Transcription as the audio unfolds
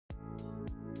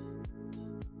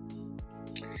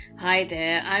Hi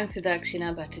there, I'm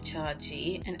Sudakshina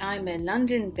Bhattacharjee and I'm a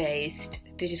London-based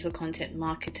digital content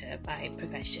marketer by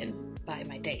profession, by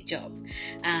my day job.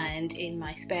 And in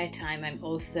my spare time, I'm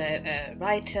also a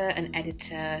writer and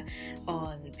editor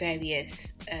on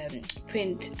various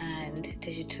print and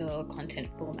digital content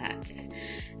formats.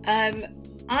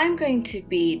 I'm going to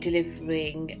be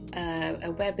delivering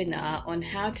a webinar on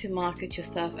how to market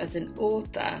yourself as an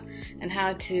author and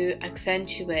how to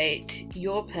accentuate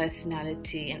your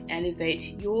personality and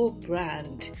elevate your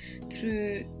brand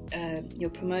through your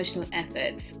promotional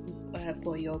efforts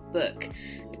for your book.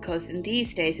 Because in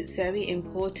these days it's very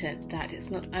important that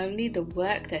it's not only the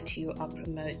work that you are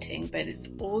promoting, but it's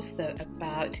also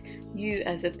about you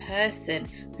as a person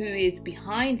who is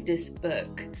behind this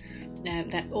book.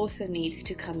 That also needs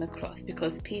to come across,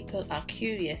 because people are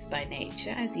curious by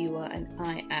nature, as you are and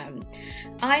I am.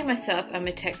 I myself am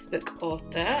a textbook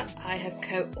author. I have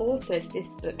co-authored this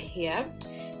book here,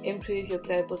 Improve Your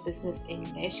Global Business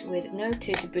English, with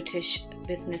noted British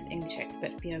business English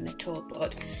expert Fiona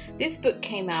Talbot. This book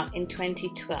came out in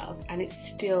 2012 and it's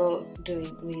still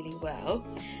doing really well.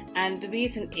 And the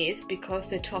reason is because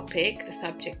the topic, the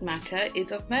subject matter,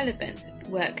 is of relevance,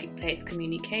 workplace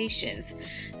communications.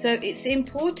 So it's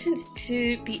important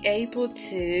to be able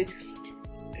to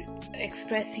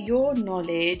express your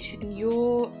knowledge and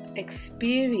your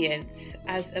experience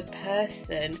as a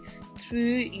person through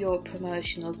your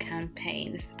promotional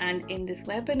campaigns. And in this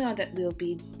webinar that we'll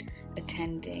be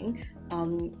attending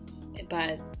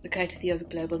by the courtesy of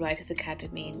Global Writers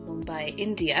Academy in Mumbai,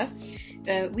 India,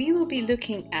 we will be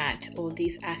looking at all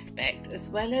these aspects, as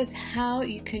well as how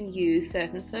you can use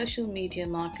certain social media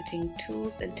marketing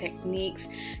tools and techniques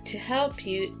to help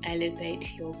you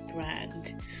elevate your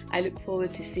brand. I look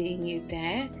forward to seeing you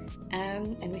there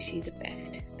and wish you the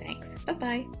best. Thanks.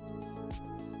 Bye-bye.